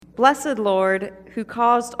Blessed Lord, who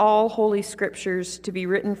caused all holy scriptures to be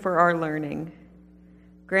written for our learning,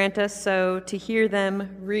 grant us so to hear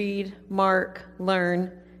them, read, mark,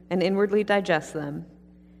 learn, and inwardly digest them,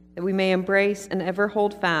 that we may embrace and ever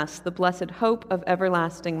hold fast the blessed hope of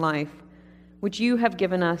everlasting life, which you have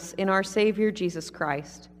given us in our Savior Jesus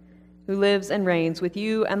Christ, who lives and reigns with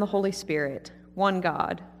you and the Holy Spirit, one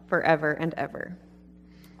God, forever and ever.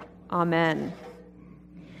 Amen.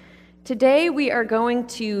 Today we are going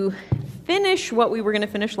to finish what we were going to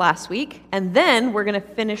finish last week, and then we're going to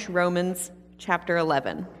finish Romans chapter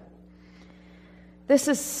 11. This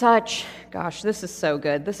is so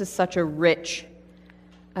good. This is such a rich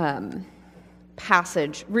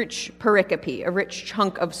passage, rich pericope, a rich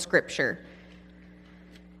chunk of scripture.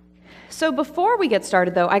 So before we get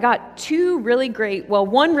started, though, I got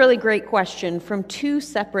one really great question from two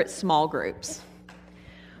separate small groups,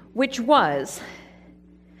 which was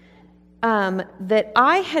that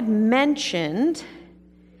I had mentioned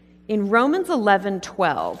in Romans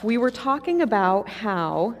 11:12, we were talking about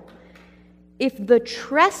how if the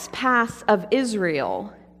trespass of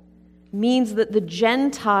Israel means that the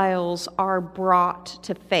Gentiles are brought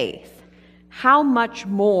to faith, how much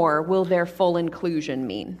more will their full inclusion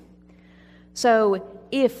mean? So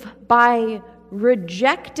if by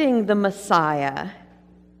rejecting the Messiah,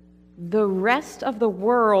 the rest of the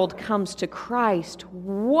world comes to Christ,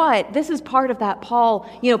 this is part of that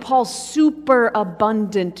Paul's super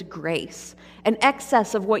abundant grace, an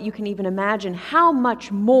excess of what you can even imagine. How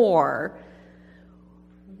much more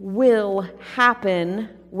will happen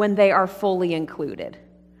when they are fully included?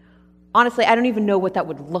 Honestly, I don't even know what that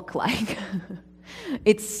would look like.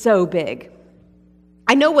 It's so big.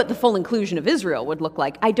 I know what the full inclusion of Israel would look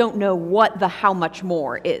like. I don't know what the how much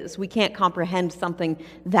more is. We can't comprehend something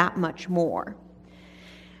that much more.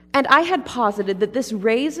 And I had posited that this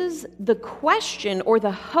raises the question, or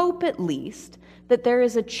the hope at least, that there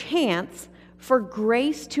is a chance for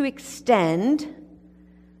grace to extend,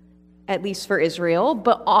 at least for Israel,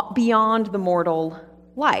 but beyond the mortal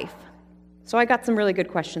life. So I got some really good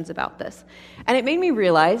questions about this. And it made me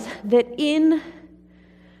realize that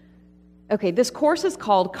this course is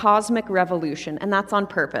called Cosmic Revolution, and that's on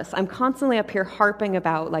purpose. I'm constantly up here harping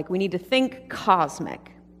about, we need to think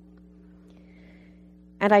cosmic.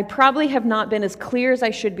 And I probably have not been as clear as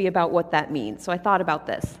I should be about what that means, so I thought about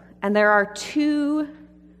this. And there are two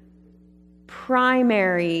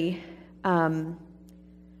primary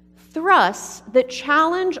thrusts that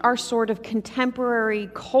challenge our sort of contemporary,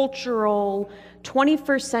 cultural,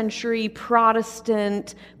 21st century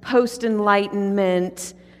Protestant,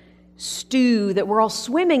 post-Enlightenment stew that we're all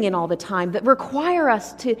swimming in all the time, that require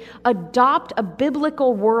us to adopt a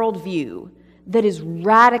biblical worldview that is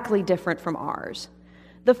radically different from ours.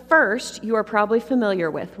 The first you are probably familiar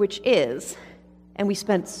with, which is, and we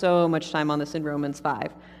spent so much time on this in Romans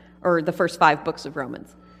 5, or the first 5 books of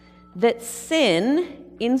Romans, that sin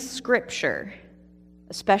in Scripture,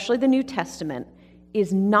 especially the New Testament,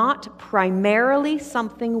 is not primarily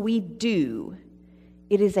something we do.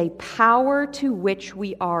 It is a power to which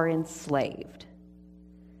we are enslaved.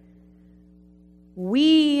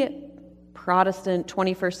 We, Protestant,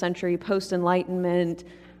 21st century, post-Enlightenment,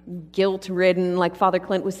 guilt-ridden, like Father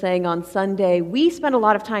Clint was saying on Sunday, we spend a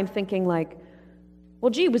lot of time thinking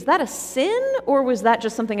was that a sin, or was that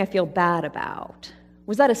just something I feel bad about?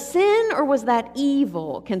 Was that a sin, or was that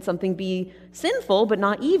evil? Can something be sinful but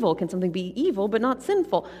not evil? Can something be evil but not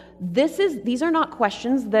sinful? These are not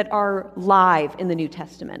questions that are live in the New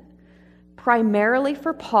Testament. Primarily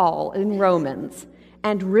for Paul in Romans,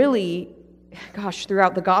 and really,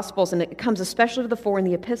 throughout the Gospels, and it comes especially to the fore in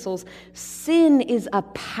the epistles, sin is a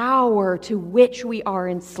power to which we are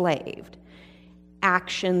enslaved.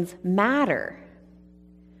 Actions matter.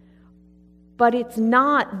 But it's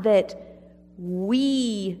not that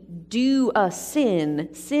we do a sin.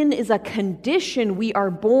 Sin is a condition we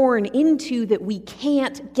are born into that we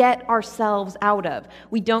can't get ourselves out of.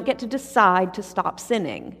 We don't get to decide to stop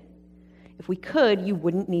sinning. If we could, you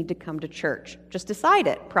wouldn't need to come to church. Just decide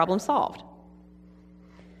it. Problem solved.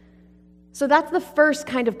 So that's the first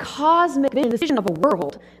kind of cosmic vision of a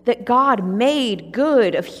world that God made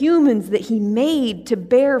good, of humans that He made to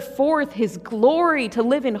bear forth His glory, to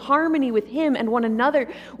live in harmony with Him and one another,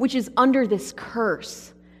 which is under this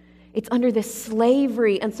curse. It's under this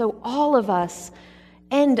slavery, and so all of us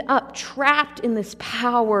end up trapped in this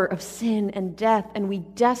power of sin and death, and we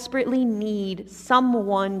desperately need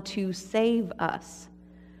someone to save us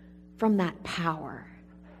from that power.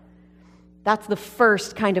 That's the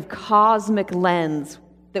first kind of cosmic lens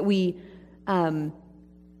that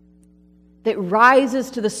that rises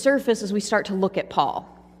to the surface as we start to look at Paul.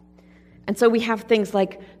 And so we have things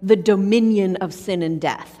like the dominion of sin and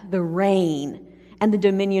death, the reign, and the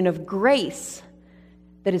dominion of grace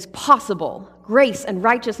that is possible, grace and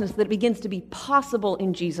righteousness that begins to be possible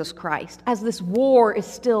in Jesus Christ as this war is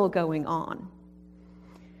still going on.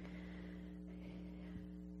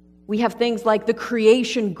 We have things like the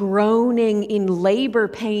creation groaning in labor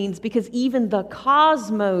pains because even the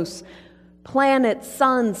cosmos, planets,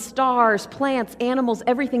 suns, stars, plants, animals,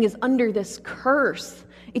 everything is under this curse.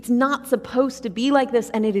 It's not supposed to be like this,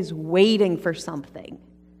 and it is waiting for something.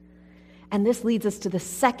 And this leads us to the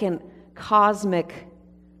second cosmic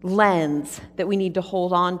lens that we need to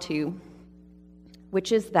hold on to,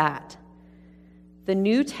 which is that the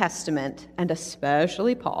New Testament, and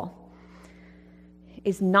especially Paul,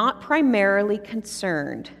 is not primarily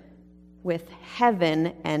concerned with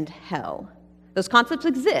heaven and hell. Those concepts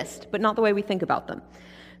exist, but not the way we think about them.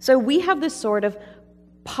 So we have this sort of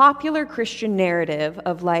popular Christian narrative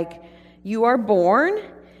of like, you are born,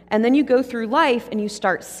 and then you go through life and you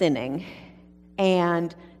start sinning.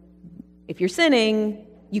 And if you're sinning,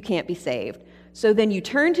 you can't be saved. So then you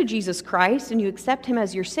turn to Jesus Christ and you accept him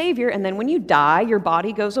as your Savior, and then when you die, your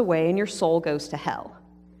body goes away and your soul goes to hell.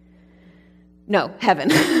 No, heaven.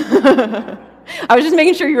 I was just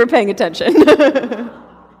making sure you were paying attention.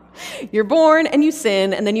 You're born and you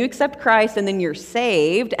sin, and then you accept Christ, and then you're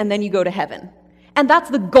saved, and then you go to heaven. And that's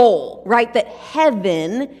the goal, right? That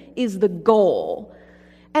heaven is the goal.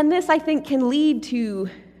 And this, I think, can lead to,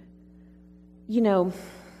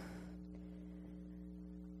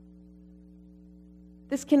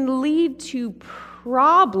 this can lead to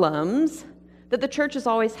problems that the church has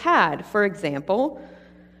always had. For example,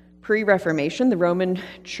 pre-Reformation, the Roman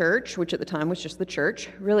Church, which at the time was just the church,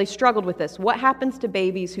 really struggled with this. What happens to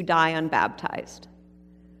babies who die unbaptized?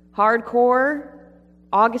 Hardcore,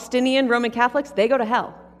 Augustinian Roman Catholics, they go to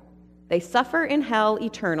hell. They suffer in hell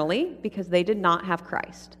eternally because they did not have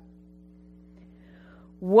Christ.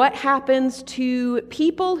 What happens to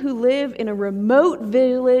people who live in a remote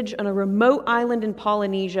village on a remote island in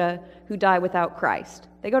Polynesia who die without Christ?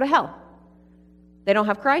 They go to hell. They don't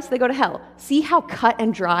have Christ, they go to hell. See how cut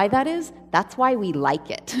and dry that is? That's why we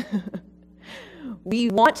like it. We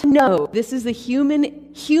want to know, this is a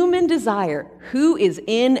human desire, who is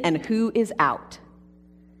in and who is out.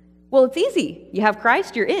 Well, it's easy. You have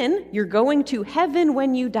Christ, you're in. You're going to heaven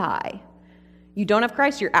when you die. You don't have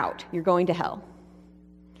Christ, you're out. You're going to hell.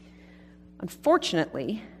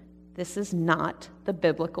 Unfortunately, this is not the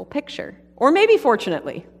biblical picture. Or maybe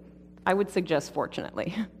fortunately. I would suggest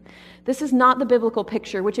fortunately. This is not the biblical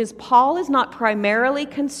picture, which is Paul is not primarily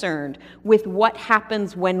concerned with what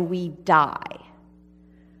happens when we die.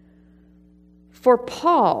 For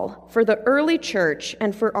Paul, for the early church,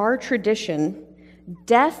 and for our tradition,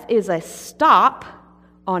 death is a stop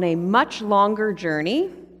on a much longer journey,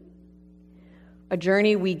 a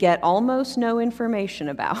journey we get almost no information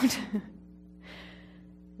about,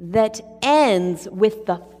 that ends with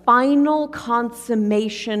the final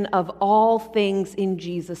consummation of all things in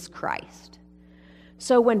Jesus Christ.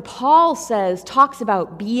 So when Paul talks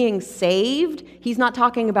about being saved, he's not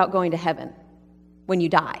talking about going to heaven when you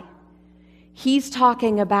die. He's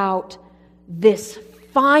talking about this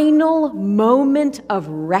final moment of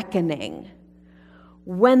reckoning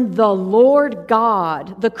when the Lord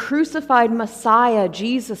God, the crucified Messiah,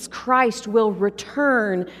 Jesus Christ, will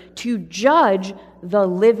return to judge the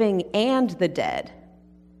living and the dead.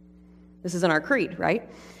 This is in our creed, right?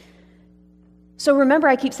 So remember,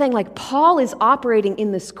 I keep saying, Paul is operating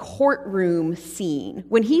in this courtroom scene.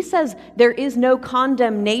 When he says there is no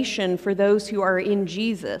condemnation for those who are in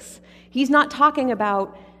Jesus, he's not talking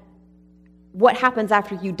about what happens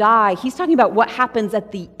after you die. He's talking about what happens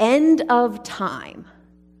at the end of time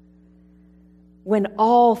when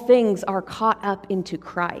all things are caught up into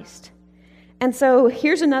Christ. And so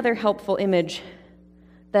here's another helpful image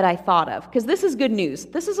that I thought of, because this is good news.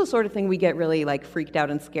 This is the sort of thing we get really freaked out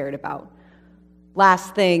and scared about.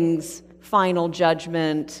 Last things, final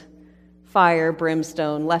judgment, fire,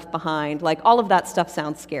 brimstone, left behind, all of that stuff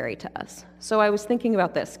sounds scary to us. So I was thinking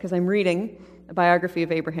about this because I'm reading a biography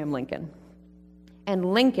of Abraham Lincoln.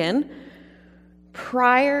 And Lincoln,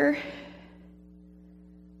 prior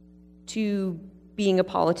to being a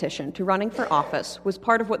politician, to running for office, was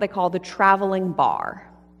part of what they call the traveling bar,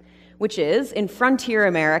 which is, in frontier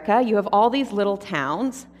America, you have all these little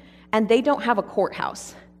towns, and they don't have a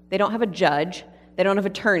courthouse. They don't have a judge. They don't have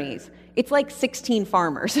attorneys. It's like 16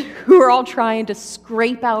 farmers who are all trying to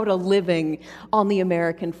scrape out a living on the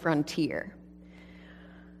American frontier.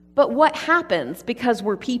 But what happens, because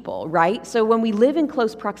we're people, right? So when we live in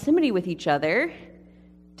close proximity with each other,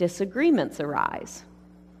 disagreements arise.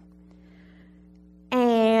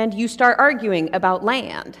 and you start arguing about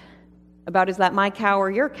land, about is that my cow or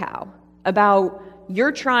your cow, about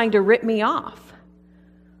you're trying to rip me off.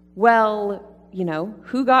 Well,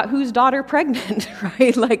 who got whose daughter pregnant,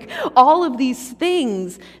 right? Like all of these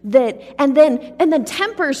things and then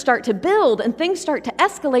tempers start to build and things start to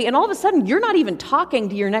escalate, and all of a sudden you're not even talking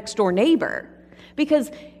to your next door neighbor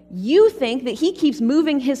because you think that he keeps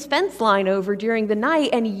moving his fence line over during the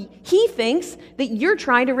night, and he thinks that you're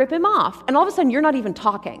trying to rip him off. And all of a sudden you're not even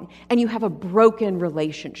talking, and you have a broken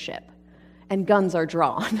relationship, and guns are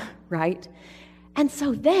drawn, right? And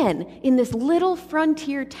so then, in this little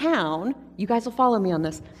frontier town, you guys will follow me on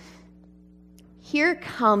this, here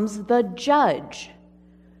comes the judge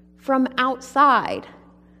from outside.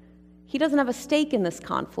 He doesn't have a stake in this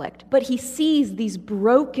conflict, but he sees these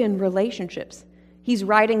broken relationships. He's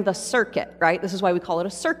riding the circuit, right? This is why we call it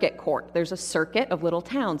a circuit court. There's a circuit of little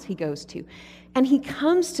towns he goes to. And he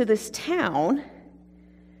comes to this town,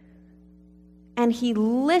 and he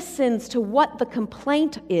listens to what the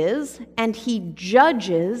complaint is, and he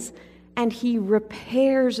judges, and he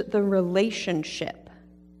repairs the relationship.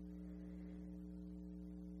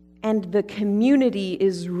 And the community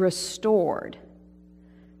is restored.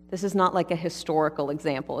 This is not like a historical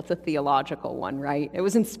example, it's a theological one, right? It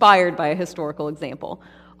was inspired by a historical example.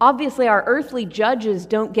 Obviously, our earthly judges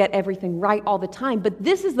don't get everything right all the time, but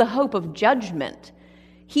this is the hope of judgment.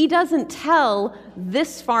 He doesn't tell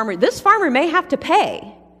this farmer may have to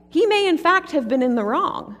pay. He may, in fact, have been in the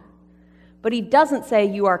wrong. But he doesn't say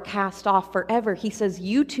you are cast off forever. He says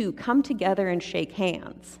you two come together and shake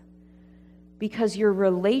hands because your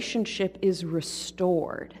relationship is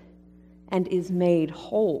restored and is made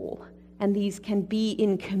whole. And these can be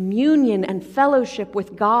in communion and fellowship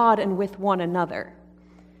with God and with one another.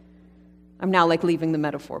 I'm now leaving the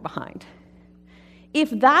metaphor behind. If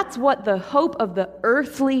that's what the hope of the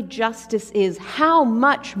earthly justice is, how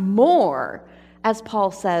much more, as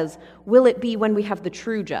Paul says, will it be when we have the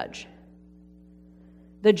true judge?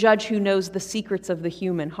 The judge who knows the secrets of the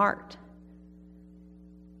human heart,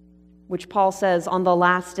 which Paul says on the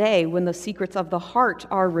last day when the secrets of the heart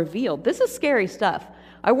are revealed. This is scary stuff.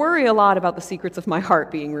 I worry a lot about the secrets of my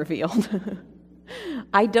heart being revealed.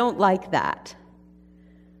 I don't like that.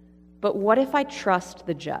 But what if I trust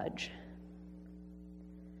the judge?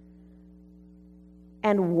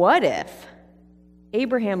 And what if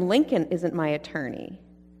Abraham Lincoln isn't my attorney,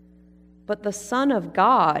 but the Son of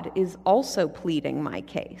God is also pleading my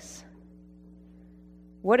case?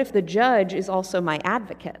 What if the judge is also my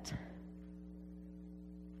advocate?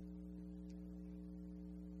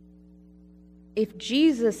 If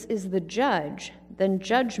Jesus is the judge, then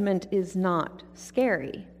judgment is not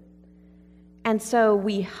scary. And so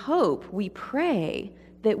we hope, we pray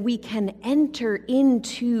that we can enter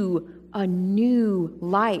into a new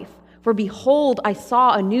life. For behold, I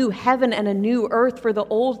saw a new heaven and a new earth, for the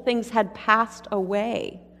old things had passed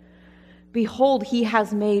away. Behold, he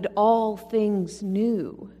has made all things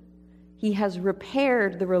new. He has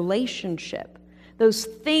repaired the relationship. Those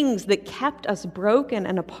things that kept us broken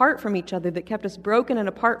and apart from each other, that kept us broken and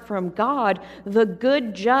apart from God, the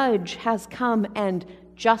good judge has come and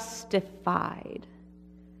justified,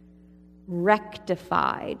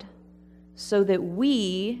 rectified, so that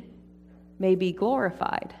we may be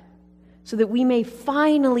glorified, so that we may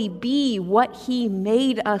finally be what he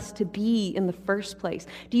made us to be in the first place.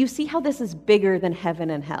 Do you see how this is bigger than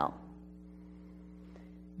heaven and hell?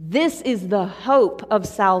 This is the hope of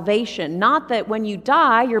salvation, not that when you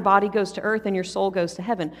die, your body goes to earth and your soul goes to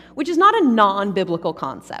heaven, which is not a non-biblical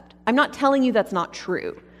concept. I'm not telling you that's not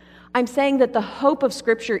true. I'm saying that the hope of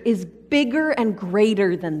Scripture is bigger and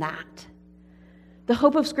greater than that. The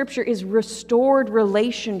hope of Scripture is restored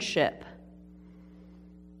relationship.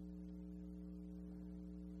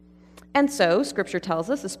 And so, Scripture tells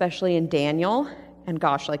us, especially in Daniel, and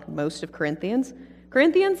gosh, like most of Corinthians,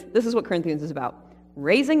 this is what Corinthians is about: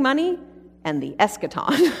 raising money and the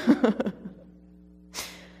eschaton.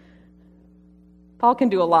 Paul can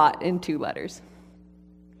do a lot in 2 letters.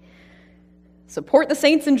 Support the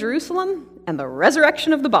saints in Jerusalem and the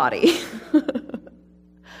resurrection of the body.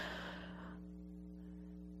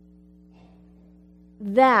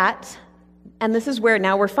 That, and this is where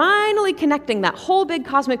now we're finally connecting that whole big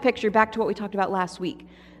cosmic picture back to what we talked about last week,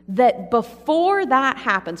 that before that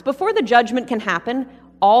happens, before the judgment can happen,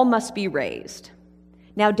 all must be raised.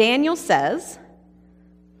 Now Daniel says,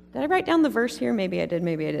 did I write down the verse here? Maybe I did,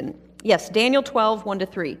 maybe I didn't. Yes, Daniel 12,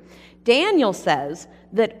 1-3. Daniel says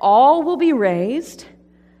that all will be raised.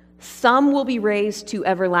 Some will be raised to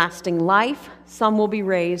everlasting life. Some will be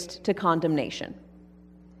raised to condemnation.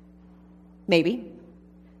 Maybe.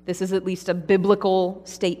 This is at least a biblical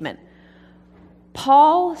statement.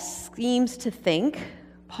 Paul seems to think,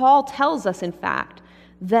 Paul tells us, in fact,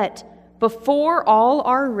 that before all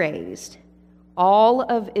are raised, all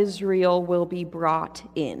of Israel will be brought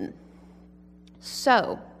in.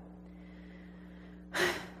 So,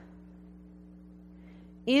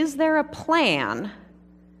 is there a plan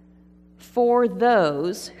for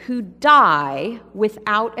those who die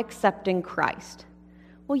without accepting Christ?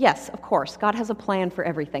 Well, yes, of course, God has a plan for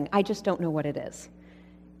everything. I just don't know what it is.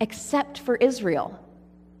 Except for Israel.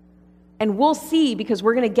 And we'll see, because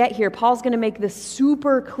we're going to get here, Paul's going to make this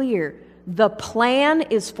super clear. The plan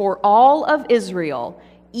is for all of Israel,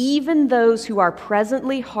 even those who are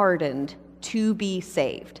presently hardened, to be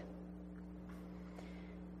saved.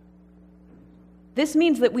 This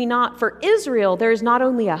means that for Israel, there is not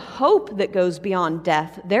only a hope that goes beyond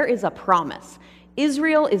death, there is a promise.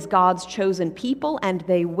 Israel is God's chosen people, and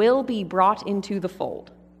they will be brought into the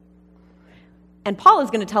fold. And Paul is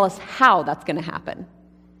going to tell us how that's going to happen.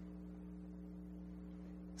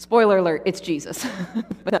 Spoiler alert, it's Jesus.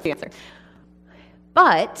 But that's the answer.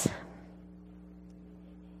 But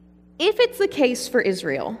if it's the case for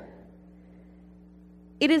Israel,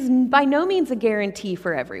 it is by no means a guarantee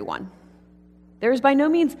for everyone. There's by no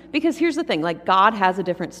means, because here's the thing, God has a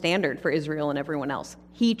different standard for Israel and everyone else.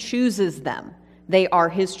 He chooses them. They are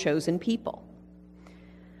his chosen people.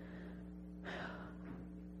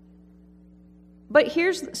 But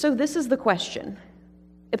so this is the question.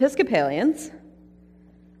 Episcopalians,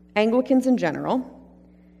 Anglicans in general,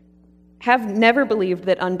 have never believed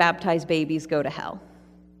that unbaptized babies go to hell.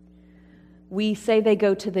 We say they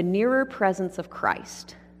go to the nearer presence of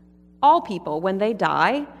Christ. All people, when they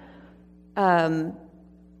die,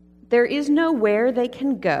 there is nowhere they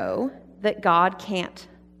can go that God can't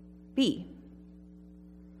be.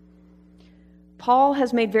 Paul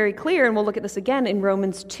has made very clear, and we'll look at this again in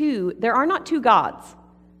Romans 2, there are not two gods.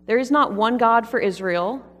 There is not one God for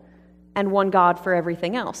Israel and one God for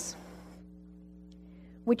everything else.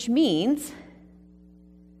 Which means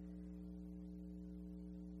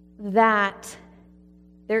that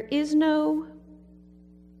there is no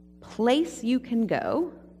place you can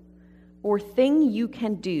go or thing you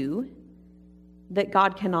can do that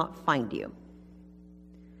God cannot find you.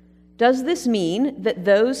 Does this mean that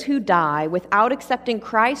those who die without accepting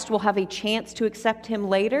Christ will have a chance to accept him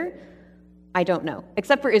later? I don't know.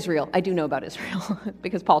 Except for Israel. I do know about Israel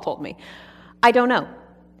because Paul told me. I don't know.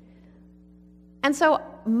 And so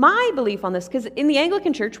my belief on this, because in the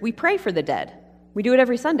Anglican Church, we pray for the dead. We do it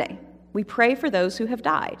every Sunday. We pray for those who have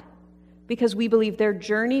died because we believe their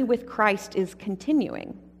journey with Christ is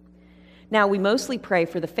continuing. Now, we mostly pray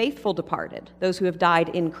for the faithful departed, those who have died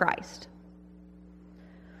in Christ.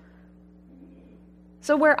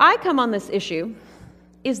 So where I come on this issue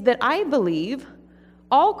is that I believe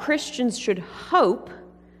all Christians should hope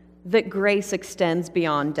that grace extends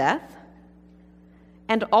beyond death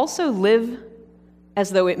and also live as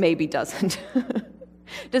though it maybe doesn't.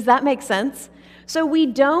 Does that make sense? So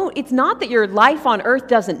it's not that your life on earth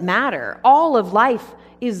doesn't matter. All of life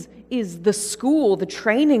is the school, the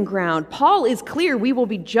training ground. Paul is clear we will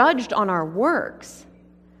be judged on our works.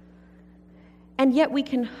 And yet we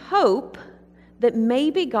can hope that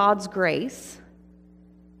maybe God's grace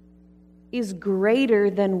is greater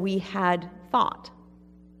than we had thought.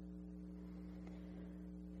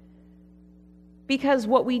 Because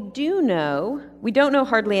what we don't know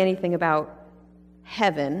hardly anything about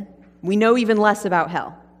heaven. We know even less about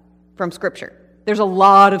hell from Scripture. There's a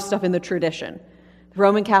lot of stuff in the tradition. The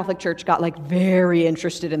Roman Catholic Church got very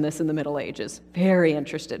interested in this in the Middle Ages. Very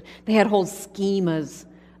interested. They had whole schemas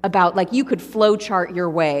about you could flowchart your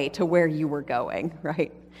way to where you were going,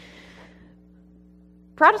 right?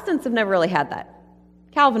 Protestants have never really had that.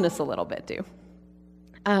 Calvinists a little bit do.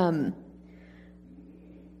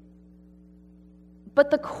 But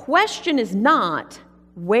the question is not,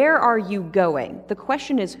 where are you going? The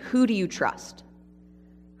question is, who do you trust?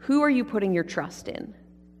 Who are you putting your trust in?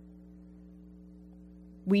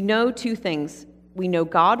 We know two things. We know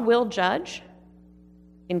God will judge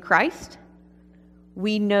in Christ.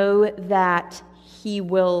 We know that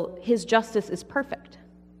his justice is perfect.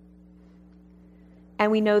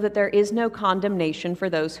 And we know that there is no condemnation for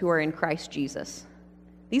those who are in Christ Jesus.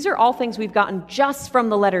 These are all things we've gotten just from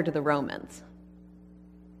the letter to the Romans.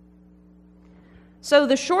 So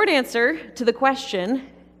the short answer to the question,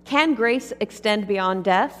 can grace extend beyond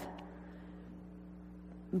death?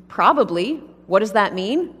 Probably. What does that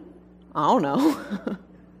mean? I don't know.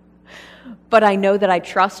 But I know that I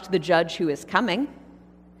trust the judge who is coming.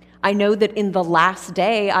 I know that in the last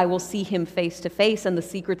day I will see him face to face and the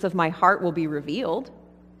secrets of my heart will be revealed.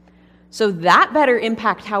 So that better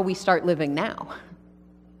impact how we start living now.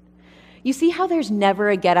 You see how there's never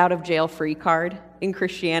a get out of jail free card in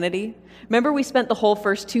Christianity? Remember we spent the whole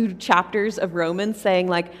first 2 chapters of Romans saying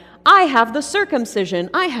like, I have the circumcision,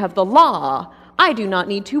 I have the law, I do not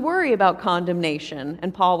need to worry about condemnation.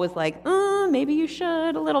 And Paul was like, maybe you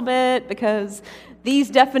should a little bit, because these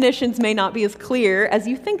definitions may not be as clear as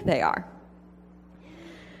you think they are.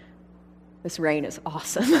 This rain is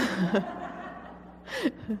awesome.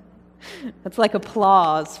 That's like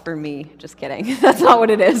applause for me. Just kidding. That's not what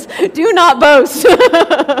it is. Do not boast.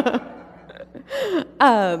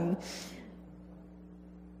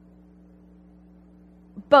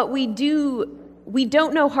 But we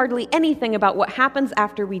don't know hardly anything about what happens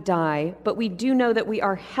after we die, but we do know that we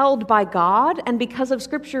are held by God, and because of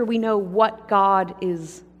Scripture, we know what God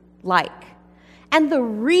is like. And the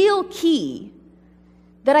real key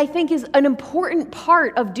that I think is an important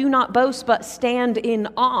part of do not boast but stand in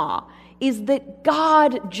awe is that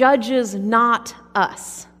God judges not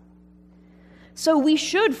us. So we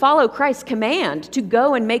should follow Christ's command to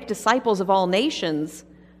go and make disciples of all nations,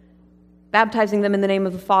 baptizing them in the name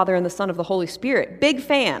of the Father and the Son of the Holy Spirit. Big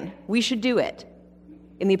fan. We should do it.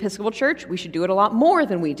 In the Episcopal Church, we should do it a lot more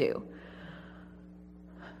than we do.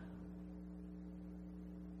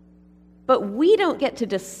 But we don't get to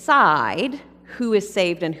decide who is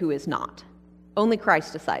saved and who is not. Only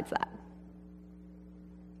Christ decides that.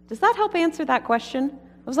 Does that help answer that question?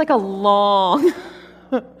 It was like a long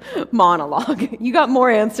monologue. You got more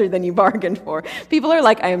answer than you bargained for. People are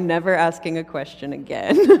like, I am never asking a question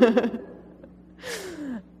again.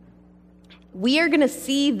 We are going to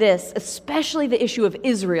see this, especially the issue of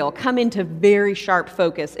Israel, come into very sharp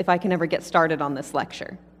focus if I can ever get started on this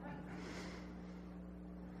lecture.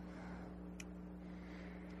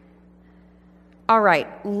 All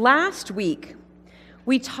right, last week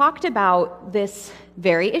we talked about this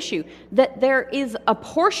very issue, that there is a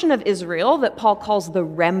portion of Israel that Paul calls the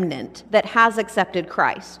remnant that has accepted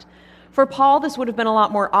Christ. For Paul, this would have been a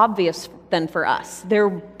lot more obvious than for us. There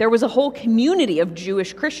was a whole community of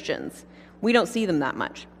Jewish Christians. We don't see them that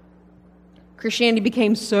much. Christianity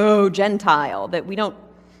became so Gentile that we don't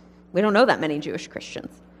know that many Jewish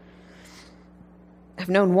Christians. I've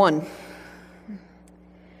known one.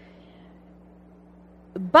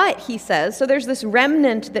 But, he says, so there's this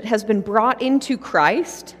remnant that has been brought into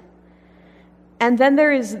Christ, and then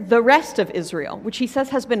there is the rest of Israel, which he says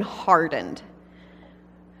has been hardened.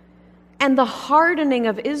 And the hardening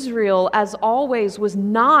of Israel, as always, was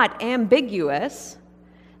not ambiguous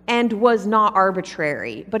and was not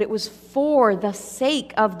arbitrary, but it was for the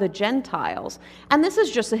sake of the Gentiles. And this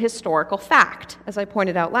is just a historical fact, as I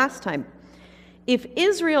pointed out last time. If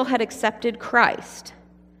Israel had accepted Christ,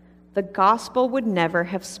 the gospel would never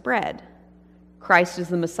have spread. Christ is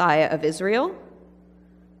the Messiah of Israel.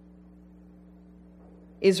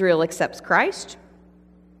 Israel accepts Christ.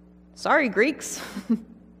 Sorry, Greeks.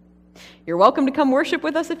 You're welcome to come worship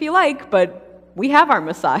with us if you like, but we have our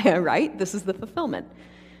Messiah, right? This is the fulfillment.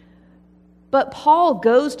 But Paul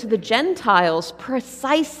goes to the Gentiles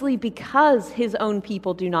precisely because his own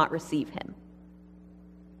people do not receive him.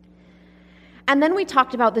 And then we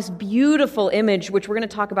talked about this beautiful image, which we're going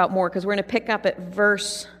to talk about more because we're going to pick up at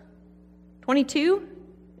verse 22.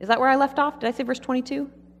 Is that where I left off? Did I say verse 22?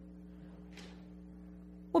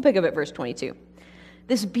 We'll pick up at verse 22.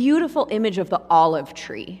 This beautiful image of the olive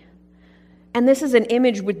tree. And this is an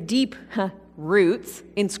image with deep roots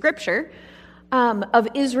in Scripture of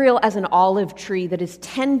Israel as an olive tree that is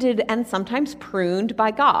tended and sometimes pruned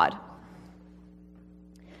by God.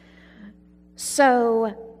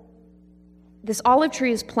 So this olive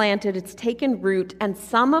tree is planted, it's taken root, and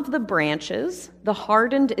some of the branches, the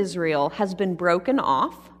hardened Israel, has been broken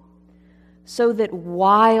off so that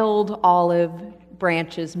wild olive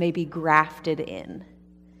branches may be grafted in.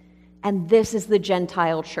 And this is the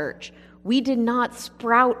Gentile church. We did not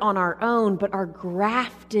sprout on our own, but are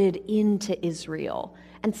grafted into Israel,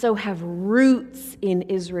 and so have roots in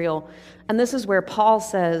Israel. And this is where Paul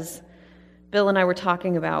says, Bill and I were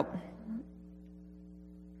talking about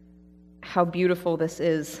how beautiful this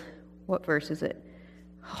is. What verse is it?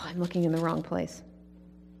 Oh, I'm looking in the wrong place.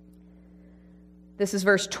 This is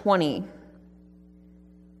verse 20.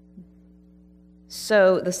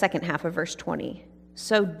 So, the second half of verse 20.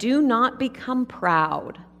 So do not become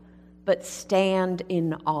proud, but stand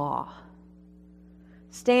in awe.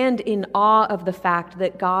 Stand in awe of the fact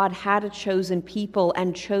that God had a chosen people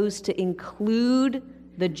and chose to include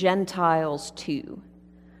the Gentiles too.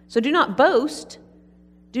 So do not boast.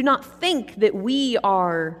 Do not think that we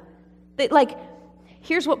are,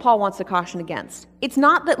 here's what Paul wants to caution against. It's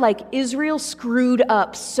not that Israel screwed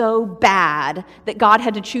up so bad that God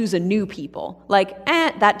had to choose a new people.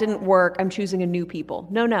 That didn't work, I'm choosing a new people.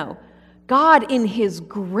 No. God, in his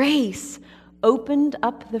grace, opened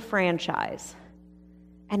up the franchise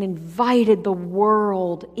and invited the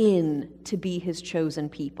world in to be his chosen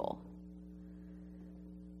people.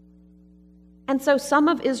 And so some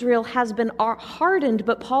of Israel has been hardened,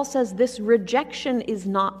 but Paul says this rejection is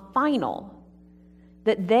not final.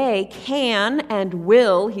 That they can and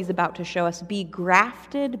will, he's about to show us, be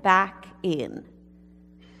grafted back in.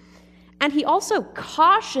 And he also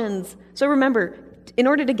cautions, so remember, in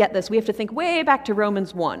order to get this, we have to think way back to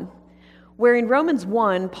Romans 1, where in Romans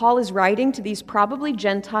 1, Paul is writing to these probably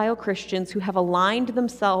Gentile Christians who have aligned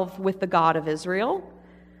themselves with the God of Israel,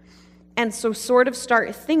 and so sort of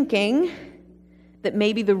start thinking that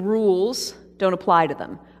maybe the rules don't apply to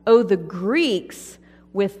them. Oh, the Greeks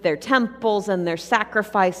with their temples and their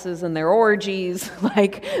sacrifices and their orgies,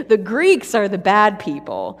 like the Greeks are the bad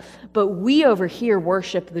people, but we over here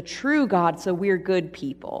worship the true God, so we're good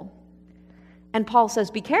people. And Paul says,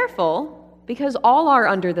 be careful, because all are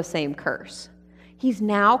under the same curse. He's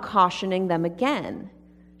now cautioning them again.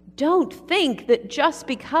 Don't think that just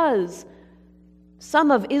because some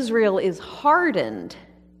of Israel is hardened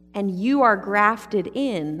and you are grafted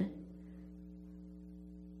in,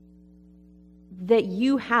 that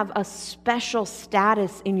you have a special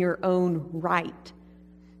status in your own right.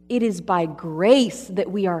 It is by grace that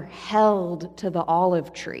we are held to the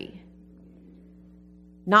olive tree,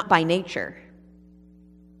 not by nature.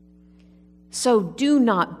 So do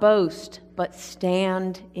not boast, but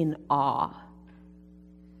stand in awe.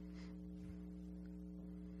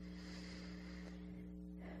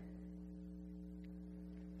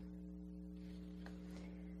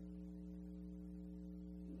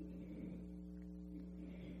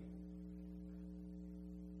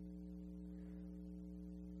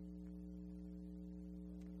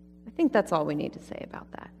 I think that's all we need to say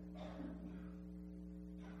about that.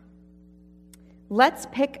 Let's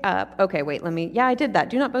pick up, okay, wait, I did that.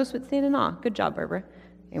 Do not boast but stand in awe. Good job, Barbara.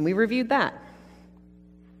 And we reviewed that.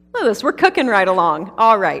 Look at this, we're cooking right along.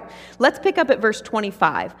 All right, let's pick up at verse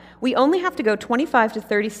 25. We only have to go 25 to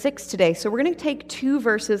 36 today, so we're going to take 2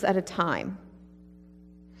 verses at a time.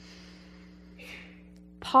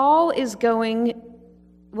 Paul is going,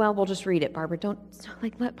 well, we'll just read it, Barbara. Don't,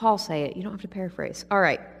 let Paul say it. You don't have to paraphrase. All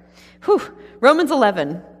right. Romans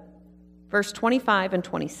 11, verse 25 and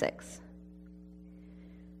 26.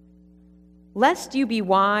 Lest you be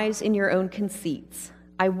wise in your own conceits,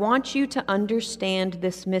 I want you to understand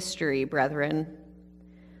this mystery, brethren.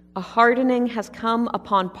 A hardening has come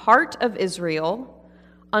upon part of Israel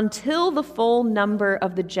until the full number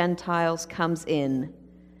of the Gentiles comes in,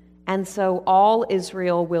 and so all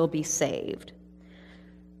Israel will be saved.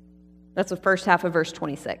 That's the first half of verse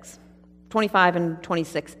 26, 25 and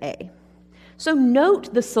 26a. So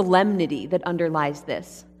note the solemnity that underlies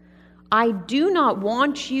this. I do not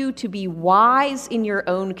want you to be wise in your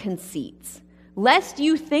own conceits. Lest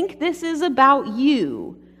you think this is about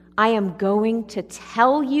you, I am going to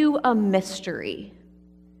tell you a mystery.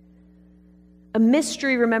 A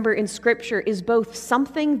mystery, remember, in Scripture is both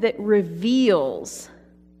something that reveals,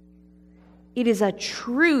 it is a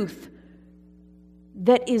truth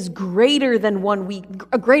that is greater than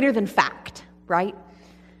greater than fact, right?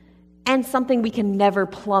 And something we can never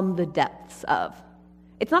plumb the depths of.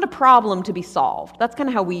 It's not a problem to be solved. That's kind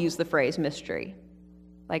of how we use the phrase mystery.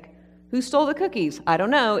 Like, who stole the cookies? I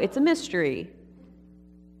don't know. It's a mystery.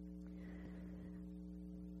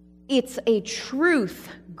 It's a truth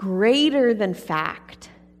greater than fact,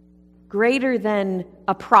 greater than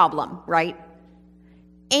a problem, right?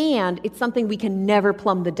 And it's something we can never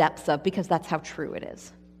plumb the depths of because that's how true it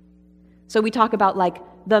is. So we talk about like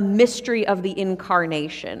the mystery of the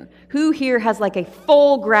incarnation. Who here has like a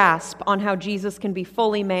full grasp on how Jesus can be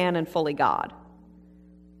fully man and fully God?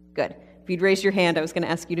 Good. If you'd raise your hand, I was going to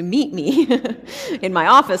ask you to meet me in my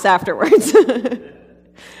office afterwards.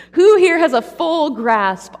 Who here has a full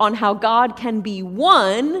grasp on how God can be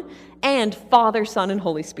one and Father, Son, and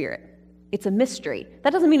Holy Spirit? It's a mystery.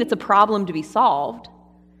 That doesn't mean it's a problem to be solved.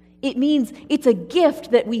 It means it's a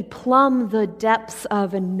gift that we plumb the depths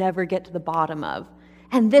of and never get to the bottom of.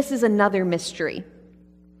 And this is another mystery.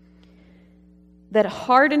 That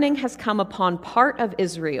hardening has come upon part of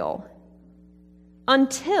Israel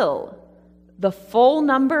until the full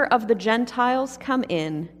number of the Gentiles come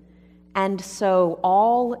in, and so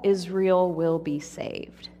all Israel will be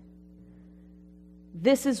saved.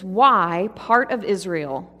 This is why part of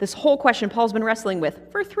Israel, this whole question Paul's been wrestling with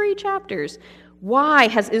for 3 chapters, why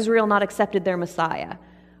has Israel not accepted their Messiah?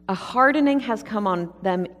 A hardening has come on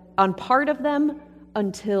them, on part of them,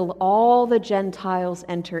 until all the Gentiles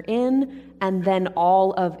enter in, and then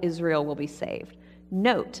all of Israel will be saved.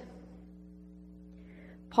 Note,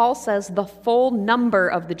 Paul says the full number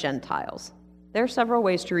of the Gentiles. There are several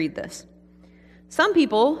ways to read this. Some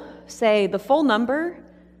people say the full number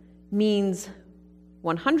means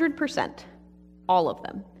 100%, all of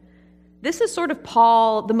them. This is sort of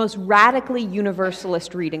Paul, the most radically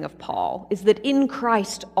universalist reading of Paul, is that in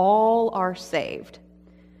Christ all are saved.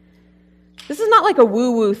 This is not like a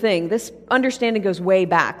woo-woo thing. This understanding goes way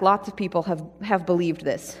back. Lots of people have believed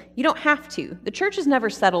this. You don't have to. The church has never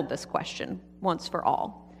settled this question once for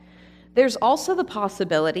all. There's also the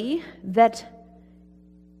possibility that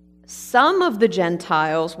some of the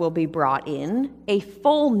Gentiles will be brought in, a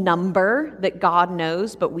full number that God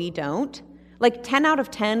knows, but we don't. Like 10 out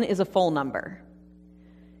of 10 is a full number,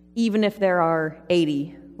 even if there are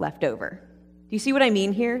 80 left over. Do you see what I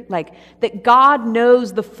mean here? Like that God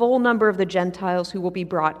knows the full number of the Gentiles who will be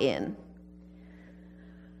brought in.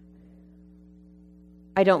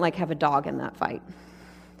 I don't have a dog in that fight.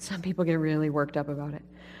 Some people get really worked up about it.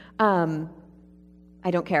 I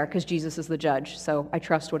don't care because Jesus is the judge, so I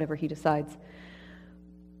trust whatever he decides.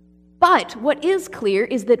 But what is clear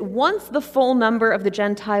is that once the full number of the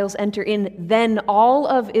Gentiles enter in, then all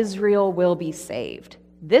of Israel will be saved.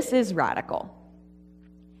 This is radical.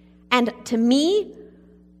 And to me,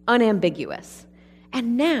 unambiguous.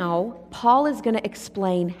 And now, Paul is going to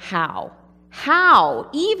explain how. How,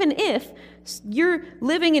 even if you're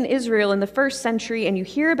living in Israel in the first century and you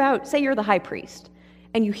hear about, say you're the high priest,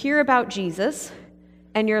 and you hear about Jesus,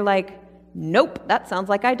 and you're like, nope, that sounds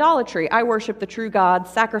like idolatry. I worship the true God,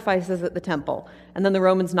 sacrifices at the temple. And then the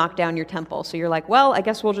Romans knock down your temple. So you're like, well, I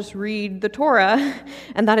guess we'll just read the Torah,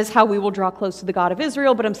 and that is how we will draw close to the God of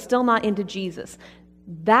Israel, but I'm still not into Jesus.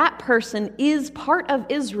 That person is part of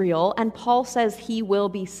Israel, and Paul says he will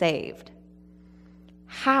be saved.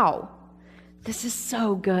 How? This is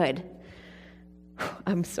so good.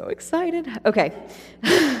 I'm so excited. Okay.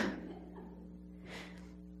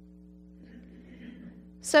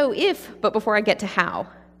 So but before I get to how,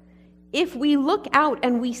 if we look out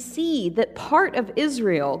and we see that part of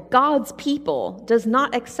Israel, God's people, does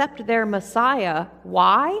not accept their Messiah,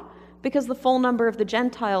 why? Because the full number of the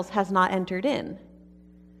Gentiles has not entered in.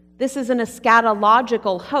 This is an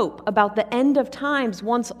eschatological hope about the end of times.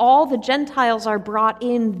 Once all the Gentiles are brought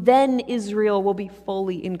in, then Israel will be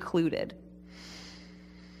fully included.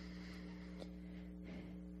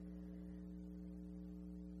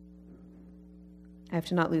 I have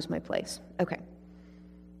to not lose my place. Okay.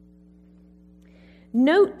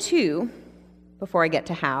 Note too, before I get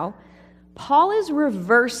to how, Paul is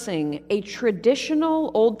reversing a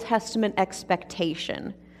traditional Old Testament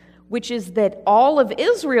expectation, which is that all of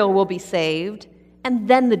Israel will be saved and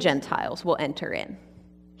then the Gentiles will enter in.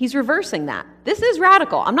 He's reversing that. This is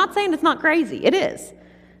radical. I'm not saying it's not crazy. It is.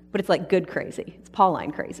 But it's like good crazy. It's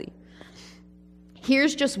Pauline crazy.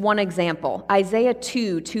 Here's just one example. Isaiah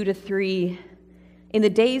 2:2-3. In the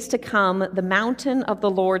days to come, the mountain of the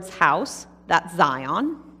Lord's house, that's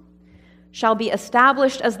Zion, shall be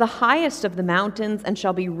established as the highest of the mountains and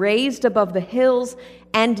shall be raised above the hills,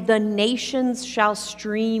 and the nations shall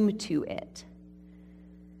stream to it.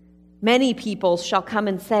 Many peoples shall come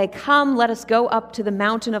and say, come, let us go up to the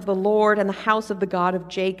mountain of the Lord and the house of the God of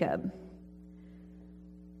Jacob.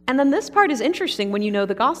 And then this part is interesting when you know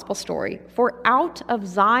the gospel story. For out of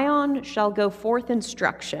Zion shall go forth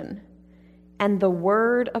instruction, and the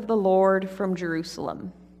word of the Lord from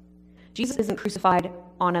Jerusalem. Jesus isn't crucified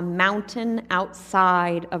on a mountain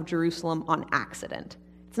outside of Jerusalem on accident.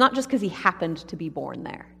 It's not just because he happened to be born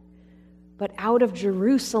there. But out of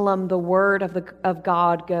Jerusalem, the word of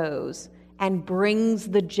God goes and brings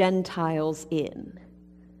the Gentiles in.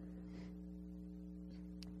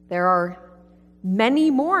 There are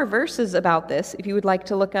many more verses about this. If you would like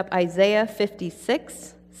to look up Isaiah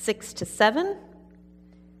 56, 6-7.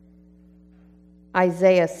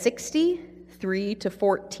 Isaiah 60,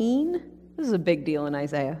 3-14. This is a big deal in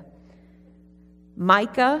Isaiah.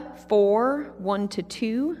 Micah 4,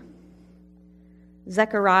 1-2.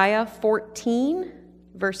 Zechariah 14,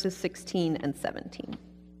 verses 16 and 17.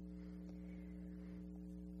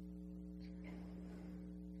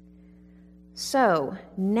 So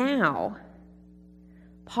now,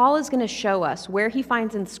 Paul is going to show us where he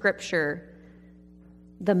finds in Scripture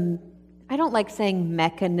I don't like saying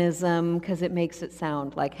mechanism because it makes it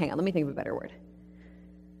sound like, hang on, let me think of a better word.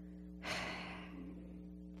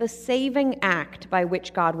 The saving act by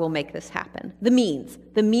which God will make this happen. The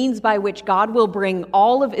means by which God will bring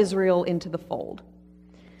all of Israel into the fold.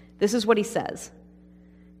 This is what he says.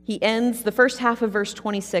 He ends the first half of verse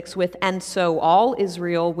 26 with, and so all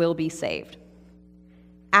Israel will be saved.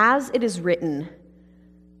 As it is written,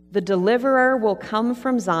 the deliverer will come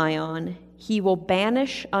from Zion. He will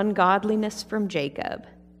banish ungodliness from Jacob.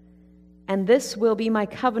 and this will be my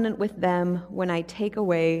covenant with them when I take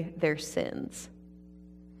away their sins.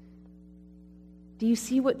 Do you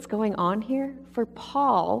see what's going on here? For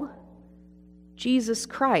Paul, Jesus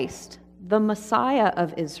Christ, the Messiah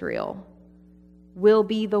of Israel, will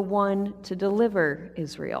be the one to deliver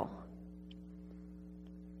Israel.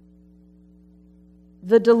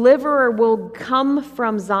 The deliverer will come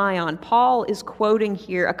from Zion. Paul is quoting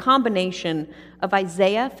here a combination of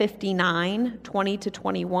Isaiah 59, 20 to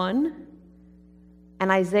 21, and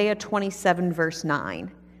Isaiah 27, verse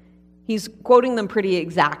 9. He's quoting them pretty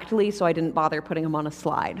exactly, so I didn't bother putting them on a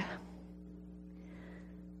slide.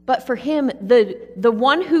 But for him, the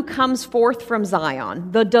one who comes forth from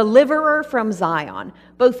Zion, the deliverer from Zion,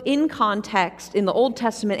 both in context in the Old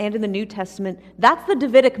Testament and in the New Testament, that's the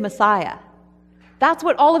Davidic Messiah. That's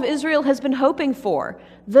what all of Israel has been hoping for.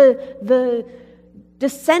 The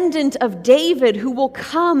descendant of David who will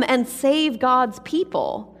come and save God's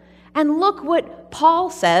people. And look what Paul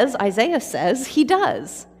says, Isaiah says, he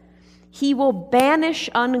does. He will banish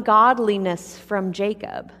ungodliness from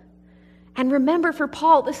Jacob. And remember, for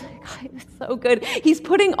Paul, this is so good. He's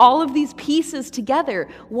putting all of these pieces together.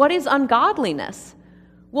 What is ungodliness?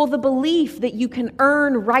 Well, the belief that you can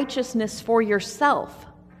earn righteousness for yourself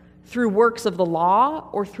through works of the law,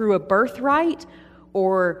 or through a birthright,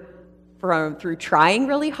 or through trying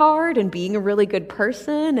really hard and being a really good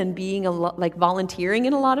person and being like volunteering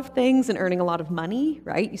in a lot of things and earning a lot of money,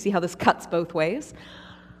 right? You see how this cuts both ways?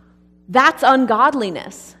 That's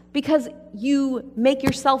ungodliness, because you make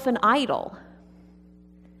yourself an idol.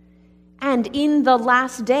 And in the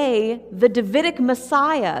last day, the Davidic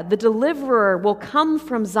Messiah, the deliverer, will come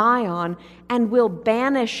from Zion and will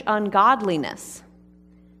banish ungodliness.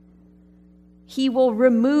 He will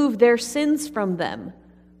remove their sins from them,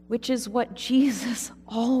 which is what Jesus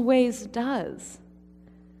always does.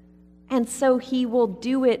 And so he will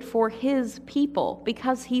do it for his people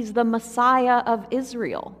because he's the Messiah of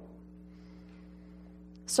Israel.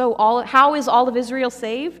 So how is all of Israel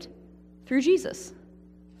saved? Through Jesus,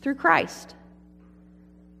 through Christ.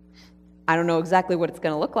 I don't know exactly what it's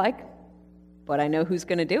going to look like, but I know who's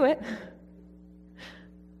going to do it.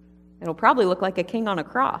 It'll probably look like a king on a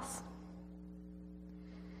cross.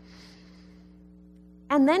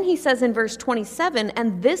 And then he says in verse 27,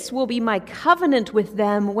 and this will be my covenant with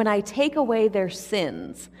them when I take away their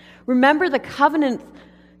sins. Remember, the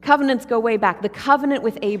covenants go way back. The covenant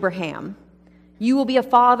with Abraham. You will be a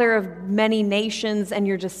father of many nations, and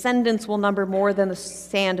your descendants will number more than the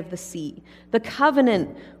sand of the sea. The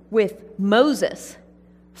covenant with Moses.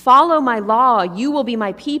 Follow my law. You will be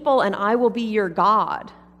my people, and I will be your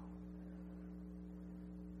God.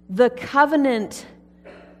 The covenant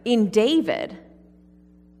in David.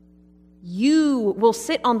 You will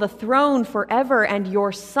sit on the throne forever, and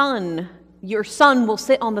your son will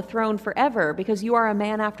sit on the throne forever, because you are a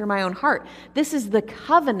man after my own heart. This is the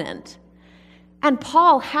covenant. And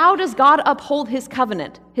Paul, how does God uphold his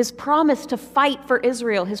covenant? His promise to fight for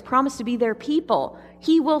Israel, his promise to be their people.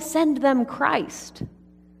 He will send them Christ.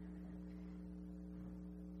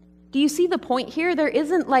 Do you see the point here? There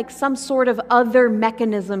isn't like some sort of other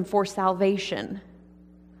mechanism for salvation.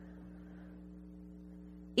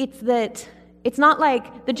 It's not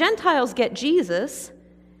like the Gentiles get Jesus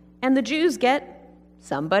and the Jews get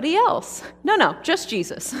somebody else. No, just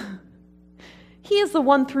Jesus. He is the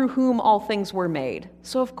one through whom all things were made.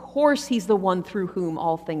 So of course he's the one through whom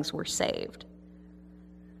all things were saved.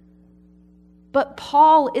 But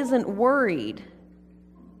Paul isn't worried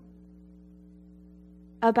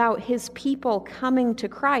about his people coming to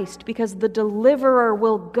Christ because the deliverer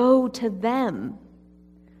will go to them.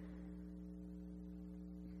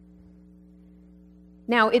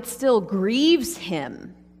 Now, it still grieves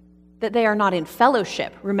him that they are not in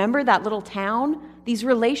fellowship. Remember that little town? These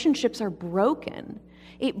relationships are broken.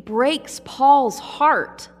 It breaks Paul's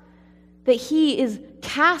heart that he is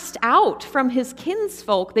cast out from his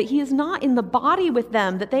kinsfolk, that he is not in the body with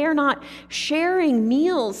them, that they are not sharing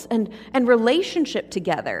meals and relationship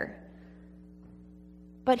together.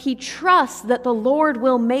 But he trusts that the Lord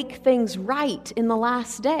will make things right in the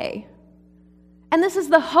last day. And this is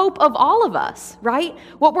the hope of all of us, right?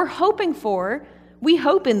 What we're hoping for, we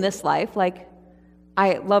hope in this life, like,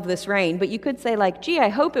 I love this rain, but you could say like, gee, I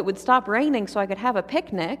hope it would stop raining so I could have a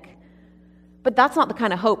picnic. But that's not the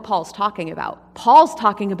kind of hope Paul's talking about. Paul's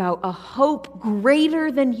talking about a hope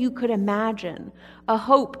greater than you could imagine, a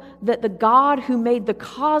hope that the God who made the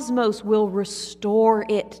cosmos will restore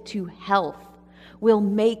it to health, will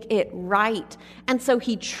make it right. And so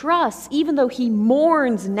he trusts, even though he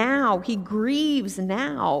mourns now, he grieves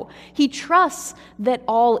now, he trusts that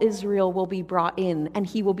all Israel will be brought in and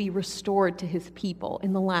he will be restored to his people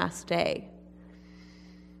in the last day.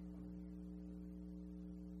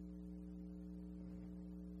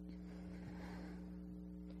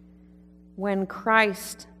 When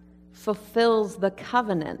Christ fulfills the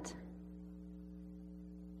covenant,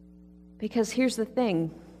 because here's the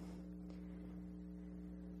thing,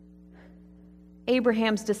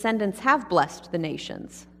 Abraham's descendants have blessed the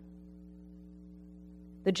nations.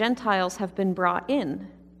 The Gentiles have been brought in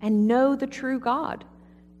and know the true God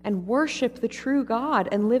and worship the true God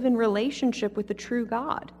and live in relationship with the true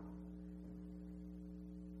God.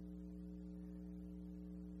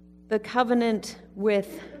 The covenant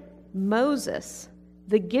with Moses,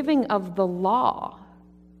 the giving of the law,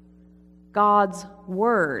 God's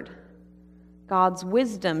word, God's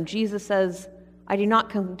wisdom. Jesus says, I do not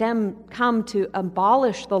come to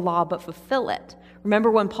abolish the law, but fulfill it.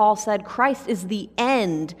 Remember when Paul said, Christ is the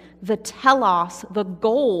end, the telos, the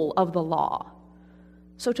goal of the law.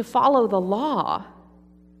 So to follow the law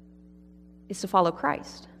is to follow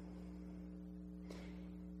Christ.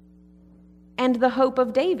 And the hope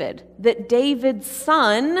of David, that David's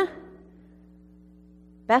son,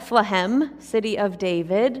 Bethlehem, city of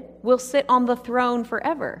David, will sit on the throne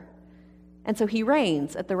forever. And so he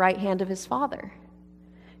reigns at the right hand of his Father.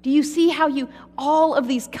 Do you see how all of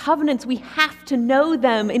these covenants, we have to know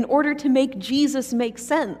them in order to make Jesus make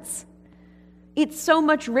sense? It's so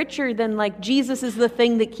much richer than Jesus is the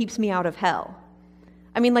thing that keeps me out of hell.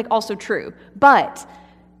 I mean, also true, but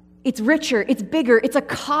it's richer, it's bigger, it's a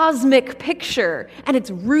cosmic picture, and it's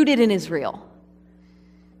rooted in Israel.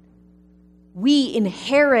 We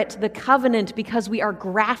inherit the covenant because we are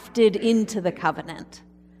grafted into the covenant.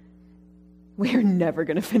 We are never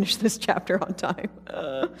going to finish this chapter on time.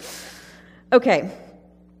 Okay.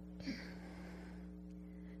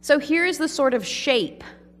 So here's the sort of shape.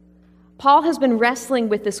 Paul has been wrestling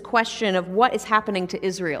with this question of what is happening to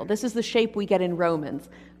Israel. This is the shape we get in Romans.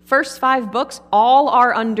 First 5 books, all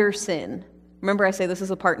are under sin. Remember I say this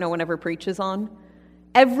is a part no one ever preaches on?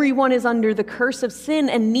 Everyone is under the curse of sin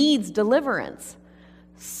and needs deliverance.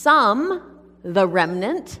 Some, the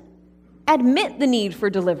remnant, admit the need for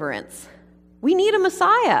deliverance. We need a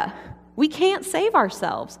Messiah. We can't save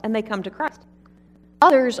ourselves, and they come to Christ.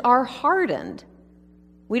 Others are hardened.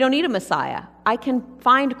 We don't need a Messiah. I can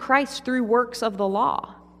find Christ through works of the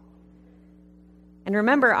law. And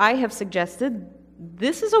remember, I have suggested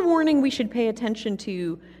this is a warning we should pay attention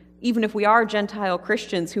to, even if we are Gentile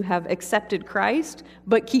Christians who have accepted Christ,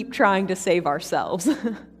 but keep trying to save ourselves.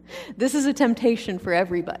 This is a temptation for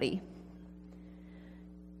everybody.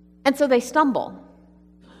 And so they stumble.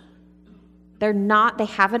 They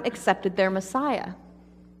haven't accepted their Messiah.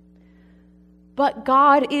 But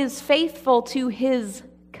God is faithful to his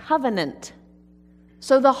covenant.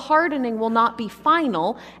 So the hardening will not be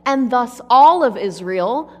final, and thus all of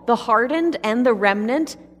Israel, the hardened and the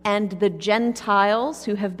remnant and the Gentiles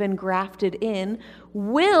who have been grafted in,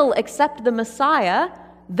 will accept the Messiah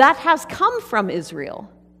that has come from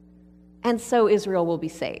Israel. And so Israel will be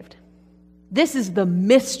saved. This is the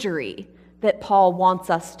mystery that Paul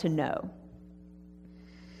wants us to know.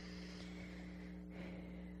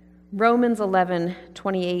 Romans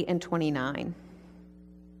 11:28 and 29.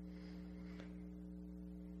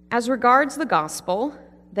 As regards the gospel,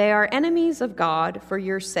 they are enemies of God for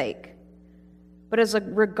your sake. But as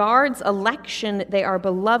regards election, they are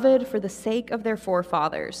beloved for the sake of their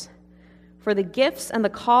forefathers. For the gifts and the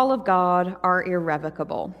call of God are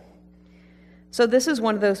irrevocable. So this is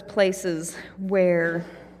one of those places where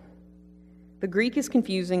the Greek is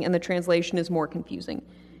confusing and the translation is more confusing.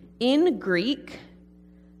 In Greek,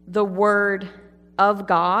 the word of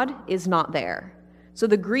God is not there. So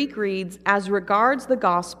the Greek reads, as regards the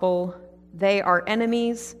gospel, they are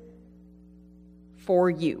enemies for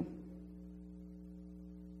you.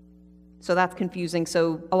 So that's confusing.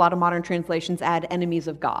 So a lot of modern translations add enemies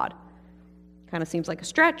of God. Kind of seems like a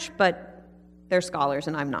stretch, but they're scholars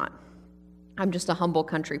and I'm not. I'm just a humble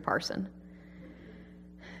country parson.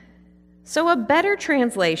 So a better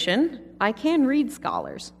translation, I can read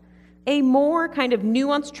scholars. A more kind of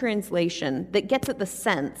nuanced translation that gets at the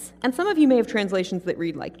sense, and some of you may have translations that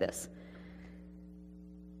read like this.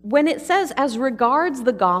 When it says, as regards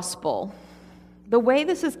the gospel, the way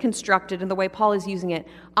this is constructed and the way Paul is using it,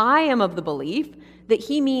 I am of the belief that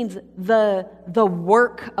he means the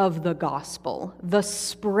work of the gospel, the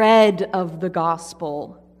spread of the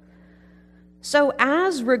gospel. So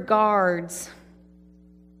as regards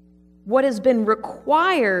what has been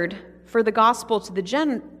required for the gospel to the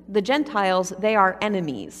the Gentiles, they are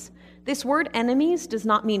enemies. This word enemies does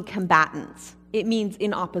not mean combatants. It means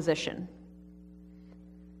in opposition.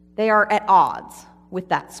 They are at odds with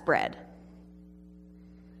that spread.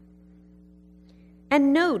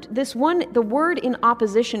 And note, the word in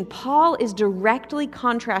opposition, Paul is directly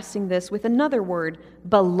contrasting this with another word,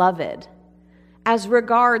 beloved. As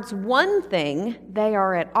regards one thing, they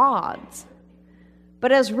are at odds.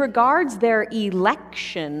 But as regards their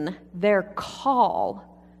election, their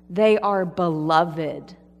call, they are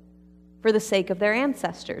beloved for the sake of their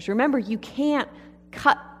ancestors. Remember, you can't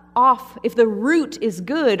cut off. If the root is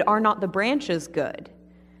good, are not the branches good?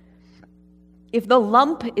 If the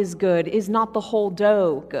lump is good, is not the whole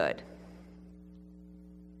dough good?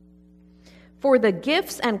 For the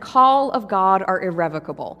gifts and call of God are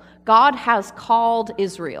irrevocable. God has called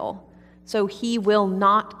Israel, so he will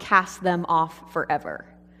not cast them off forever.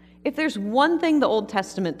 If there's one thing the Old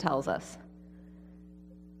Testament tells us,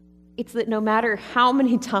 it's that no matter how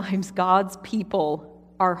many times God's people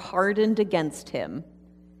are hardened against him,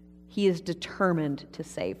 he is determined to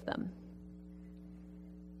save them.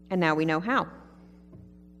 And now we know how.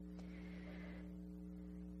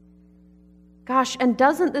 Gosh, and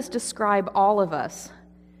doesn't this describe all of us?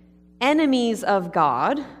 Enemies of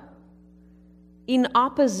God, in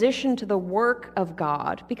opposition to the work of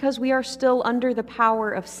God, because we are still under the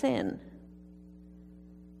power of sin.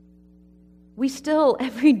 We still,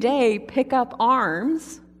 every day, pick up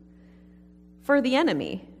arms for the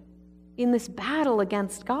enemy in this battle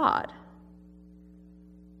against God.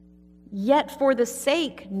 Yet for the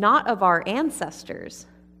sake not of our ancestors,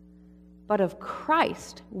 but of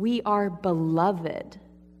Christ, we are beloved.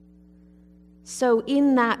 So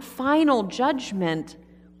in that final judgment,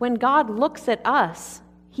 when God looks at us,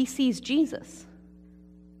 he sees Jesus.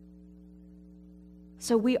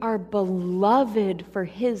 So we are beloved for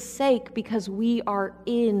his sake because we are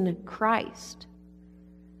in Christ.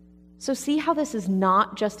 So see how this is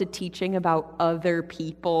not just a teaching about other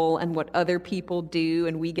people and what other people do,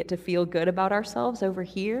 and we get to feel good about ourselves over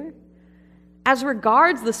here? As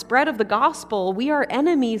regards the spread of the gospel, we are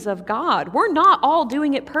enemies of God. We're not all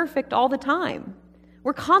doing it perfect all the time.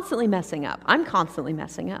 We're constantly messing up. I'm constantly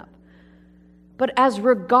messing up. But as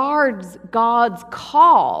regards God's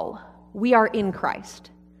call, we are in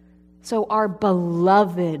Christ. So are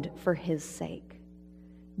beloved for his sake.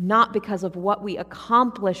 Not because of what we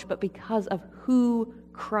accomplish, but because of who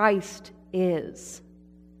Christ is.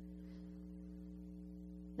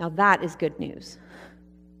 Now that is good news.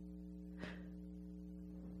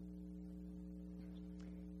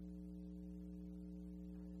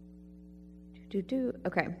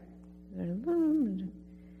 Okay. We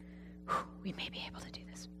may be able to do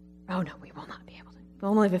this. Oh no, we will not be able to. We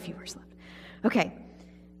only have a few verses left. Okay.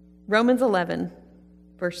 Romans 11,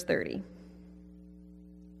 verse 30.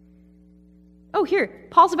 Oh, here.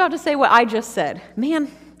 Paul's about to say what I just said. Man,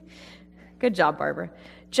 good job, Barbara.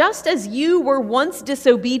 Just as you were once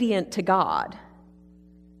disobedient to God,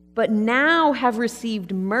 but now have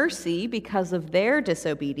received mercy because of their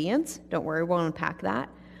disobedience. Don't worry, we'll unpack that.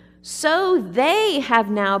 So they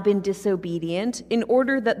have now been disobedient in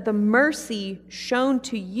order that the mercy shown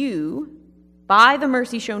to you, by the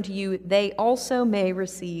mercy shown to you, they also may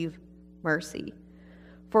receive mercy.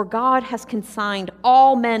 For God has consigned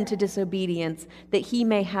all men to disobedience, that he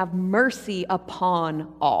may have mercy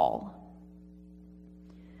upon all.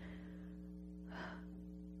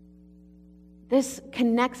 This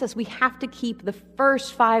connects us. We have to keep the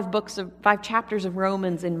first five chapters of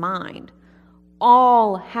Romans in mind.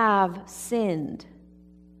 All have sinned.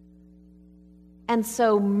 And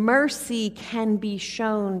so mercy can be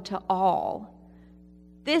shown to all.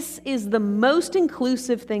 This is the most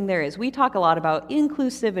inclusive thing there is. We talk a lot about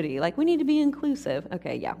inclusivity, like we need to be inclusive.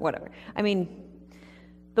 Okay, yeah, whatever. I mean,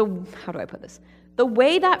 how do I put this? The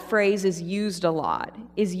way that phrase is used a lot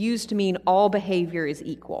is used to mean all behavior is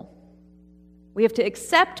equal. We have to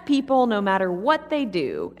accept people no matter what they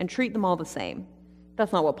do and treat them all the same.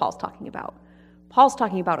 That's not what Paul's talking about. Paul's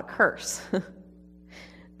talking about a curse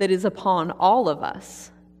that is upon all of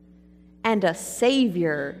us, and a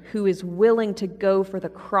Savior who is willing to go to the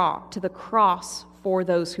cross for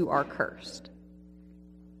those who are cursed.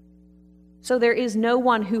 So there is no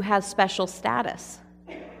one who has special status.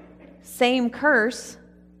 Same curse,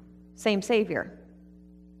 same Savior.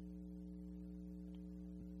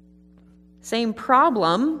 Same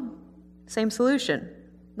problem, same solution.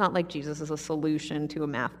 Not like Jesus is a solution to a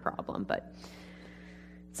math problem, but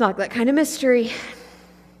it's not that kind of mystery.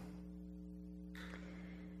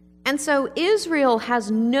 And so Israel has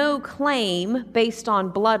no claim based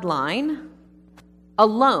on bloodline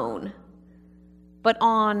alone, but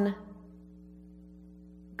on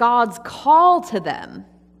God's call to them.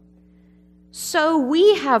 So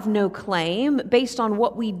we have no claim based on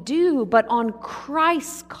what we do, but on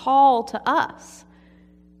Christ's call to us,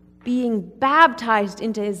 being baptized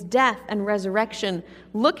into his death and resurrection.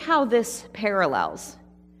 Look how this parallels.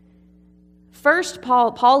 First,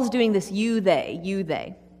 Paul's doing this you,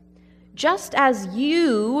 they. Just as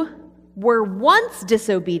you were once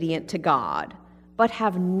disobedient to God, but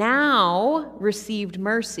have now received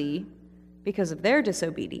mercy because of their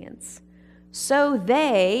disobedience, so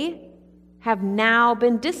they have now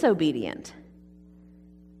been disobedient,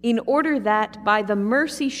 in order that by the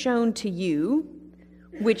mercy shown to you,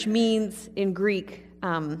 which means in Greek,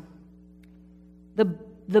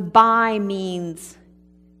 the by means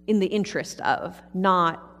in the interest of,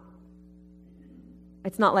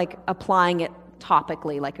 it's not like applying it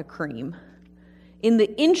topically like a cream. In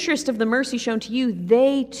the interest of the mercy shown to you,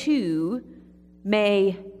 they too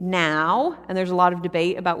may now, and there's a lot of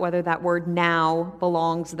debate about whether that word now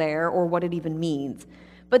belongs there or what it even means,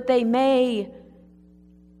 but they may,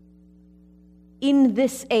 in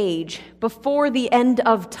this age, before the end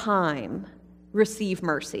of time, receive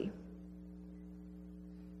mercy.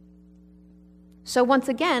 So once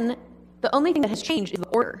again, the only thing that has changed is the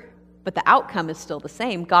order, but the outcome is still the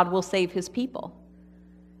same. God will save his people.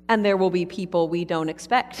 And there will be people we don't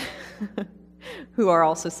expect who are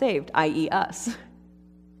also saved, i.e. us.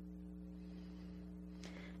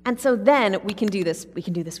 And so then we can do this.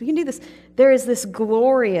 There is this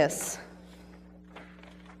glorious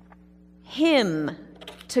hymn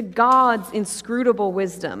to God's inscrutable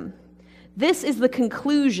wisdom. This is the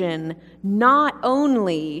conclusion not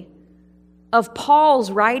only of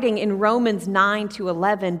Paul's writing in Romans 9 to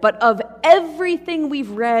 11, but of everything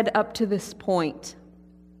we've read up to this point.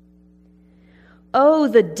 Oh,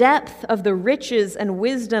 the depth of the riches and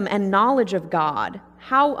wisdom and knowledge of God.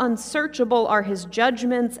 How unsearchable are his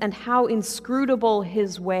judgments and how inscrutable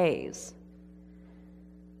his ways.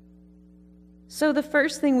 So the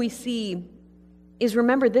first thing we see is,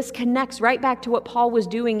 remember, this connects right back to what Paul was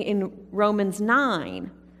doing in Romans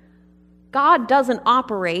 9. God doesn't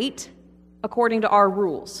operate according to our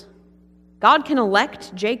rules. God can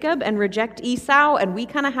elect Jacob and reject Esau, and we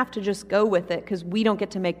kind of have to just go with it because we don't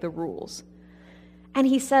get to make the rules. And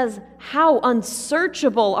he says, how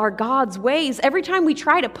unsearchable are God's ways. Every time we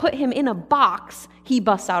try to put him in a box, he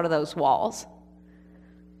busts out of those walls.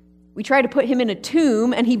 We try to put him in a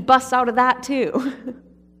tomb, and he busts out of that too.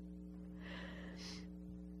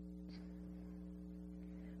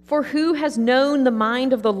 For who has known the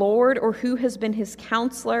mind of the Lord, or who has been his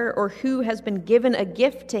counselor, or who has been given a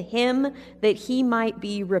gift to him that he might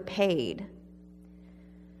be repaid?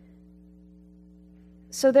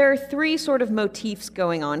 So there are three sort of motifs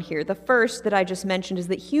going on here. The first that I just mentioned is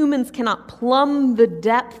that humans cannot plumb the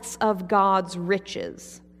depths of God's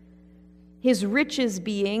riches. His riches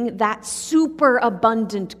being that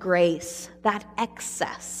superabundant grace, that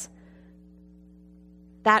excess,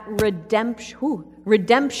 that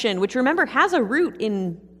redemption, which, remember, has a root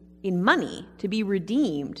in money, to be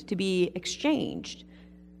redeemed, to be exchanged,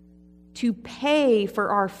 to pay for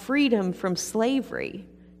our freedom from slavery.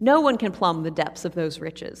 No one can plumb the depths of those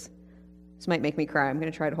riches. This might make me cry. I'm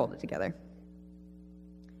going to try to hold it together.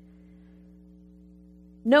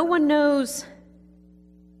 No one knows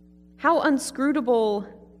how inscrutable,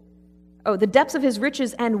 the depths of his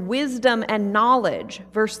riches and wisdom and knowledge.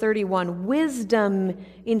 Verse 31, wisdom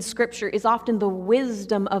in Scripture is often the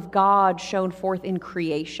wisdom of God shown forth in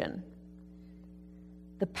creation.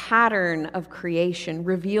 The pattern of creation,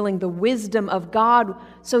 revealing the wisdom of God.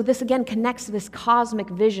 So this again connects to this cosmic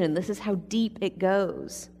vision. This is how deep it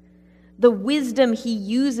goes. The wisdom he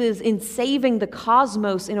uses in saving the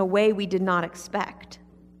cosmos in a way we did not expect.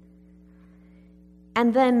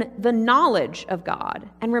 And then the knowledge of God.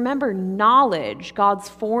 And remember, knowledge, God's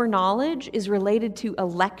foreknowledge, is related to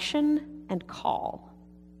election and call.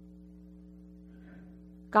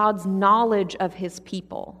 God's knowledge of his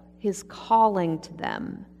people, his calling to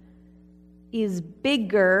them, is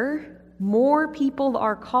bigger. More people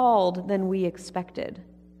are called than we expected.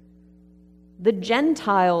 The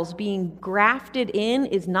Gentiles being grafted in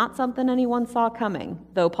is not something anyone saw coming,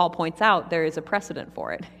 though Paul points out there is a precedent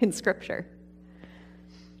for it in Scripture.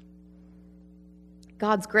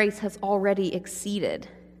 God's grace has already exceeded.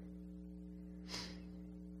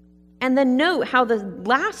 And then note how the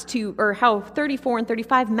last two, or how 34 and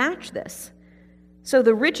 35 match this. So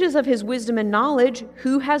the riches of his wisdom and knowledge,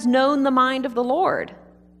 who has known the mind of the Lord?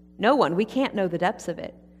 No one. We can't know the depths of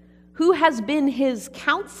it. Who has been his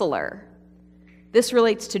counselor? This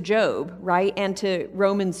relates to Job, right? And to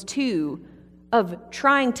Romans 2, of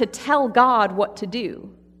trying to tell God what to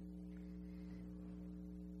do.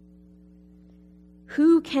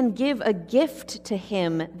 Who can give a gift to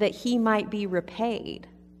him that he might be repaid?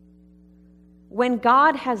 When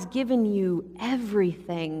God has given you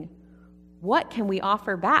everything, what can we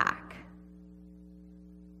offer back?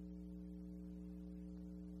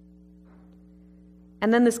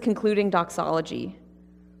 And then this concluding doxology.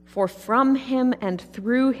 For from him and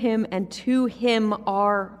through him and to him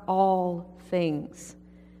are all things.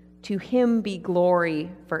 To him be glory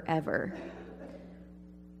forever.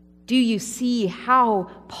 Do you see how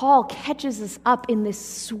Paul catches us up in this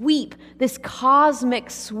sweep, this cosmic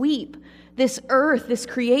sweep, this earth, this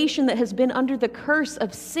creation that has been under the curse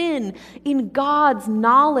of sin, in God's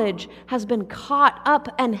knowledge, has been caught up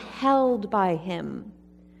and held by him.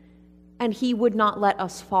 And he would not let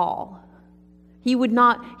us fall. He was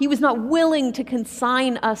not willing to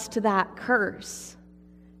consign us to that curse,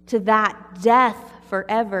 to that death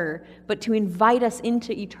forever, but to invite us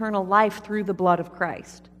into eternal life through the blood of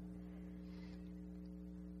Christ.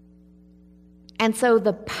 And so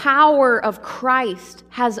the power of Christ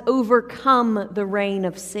has overcome the reign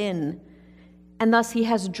of sin. And thus he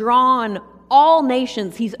has drawn all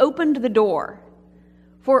nations. He's opened the door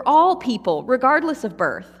for all people, regardless of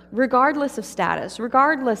birth, regardless of status,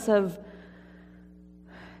 regardless of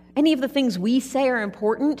any of the things we say are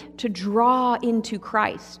important, to draw into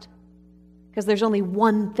Christ. Because there's only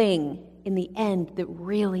one thing in the end that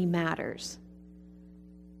really matters.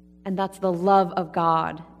 And that's the love of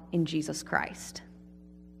God in Jesus Christ.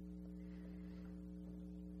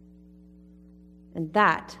 And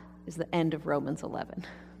that is the end of Romans 11.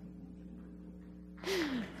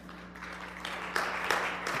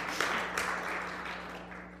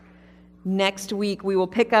 Next week, we will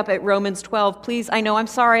pick up at Romans 12. Please, I'm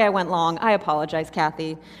sorry I went long. I apologize,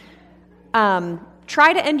 Kathy.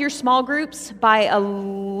 Try to end your small groups by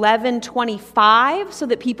 11:25 so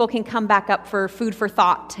that people can come back up for food for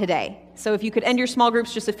thought today. So if you could end your small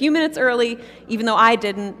groups just a few minutes early, even though I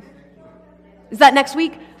didn't. Is that next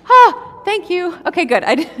week? Thank you. Okay, good.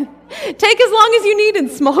 Take as long as you need in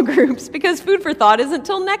small groups because food for thought isn't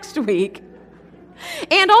till next week.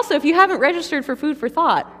 And also, if you haven't registered for food for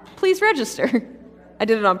thought, please register. I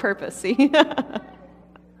did it on purpose, see?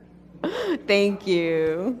 Thank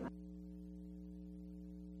you.